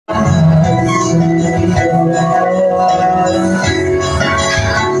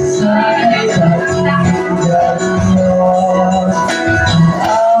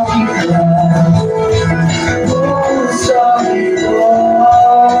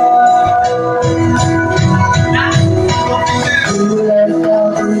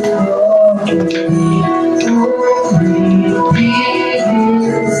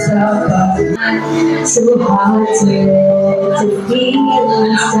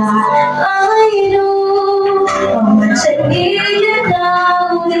I know how much I need you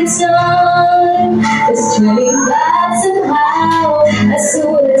now. It's time. It's turning back somehow. As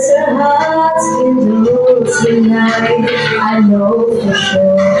soon as our hearts can do tonight, I know for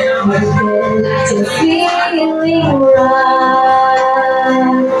sure we'll get to feeling right.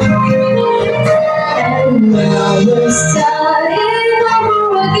 And now we're starting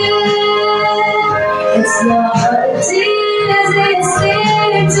over again. It's not the easiest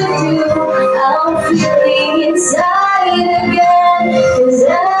thing to do. I'm feeling inside again. 'Cause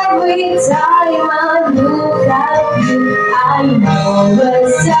every time I look at you, I know we're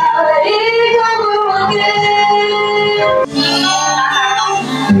starting over again.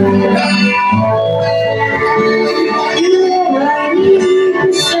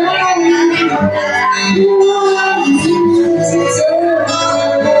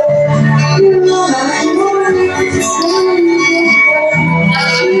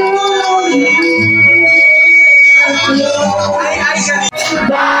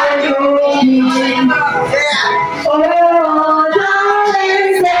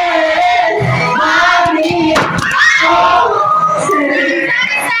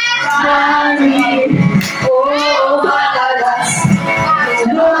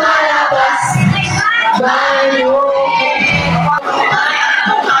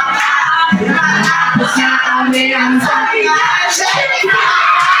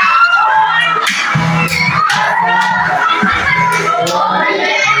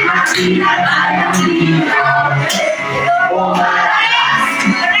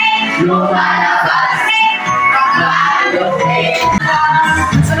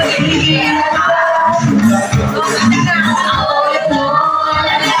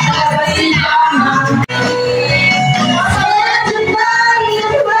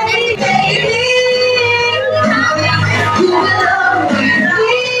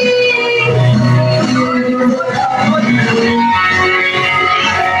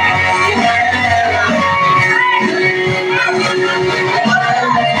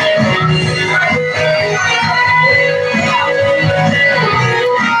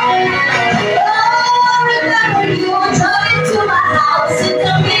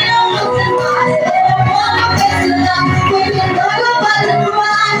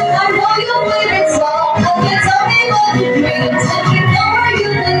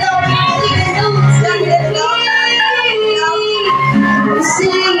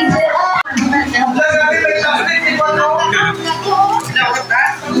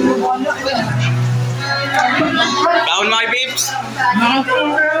 Down my babes.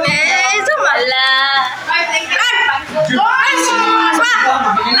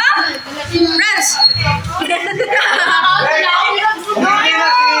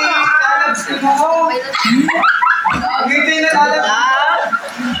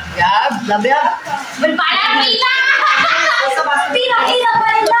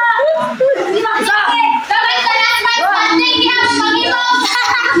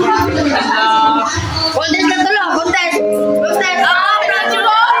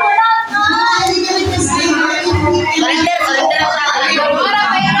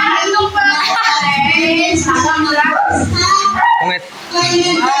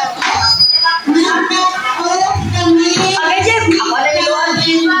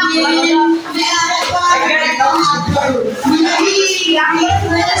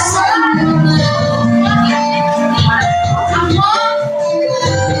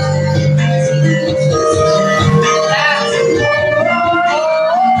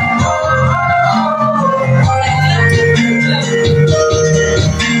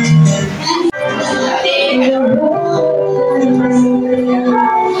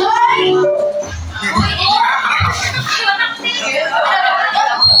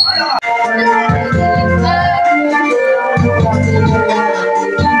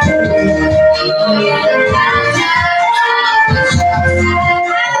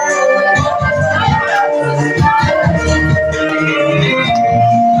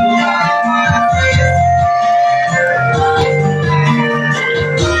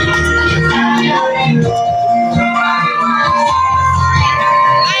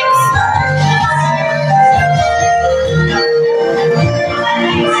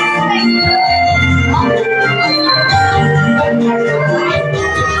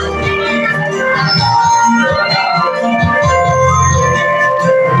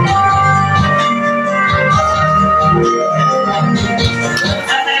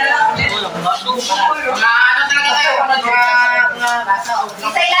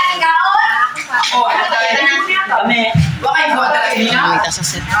 Lumitas sa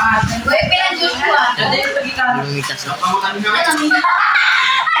set. Lumitas na.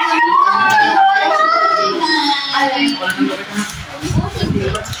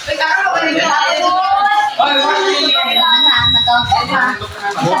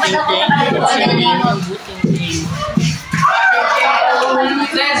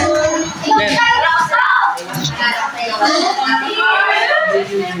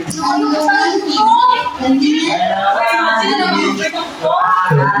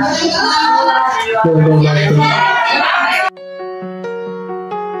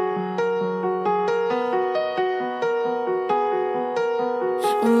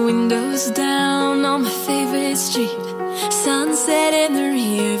 Windows down on my favorite street, sunset in the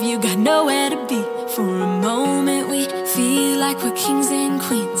rear view, got nowhere to be. For a moment we feel like we're king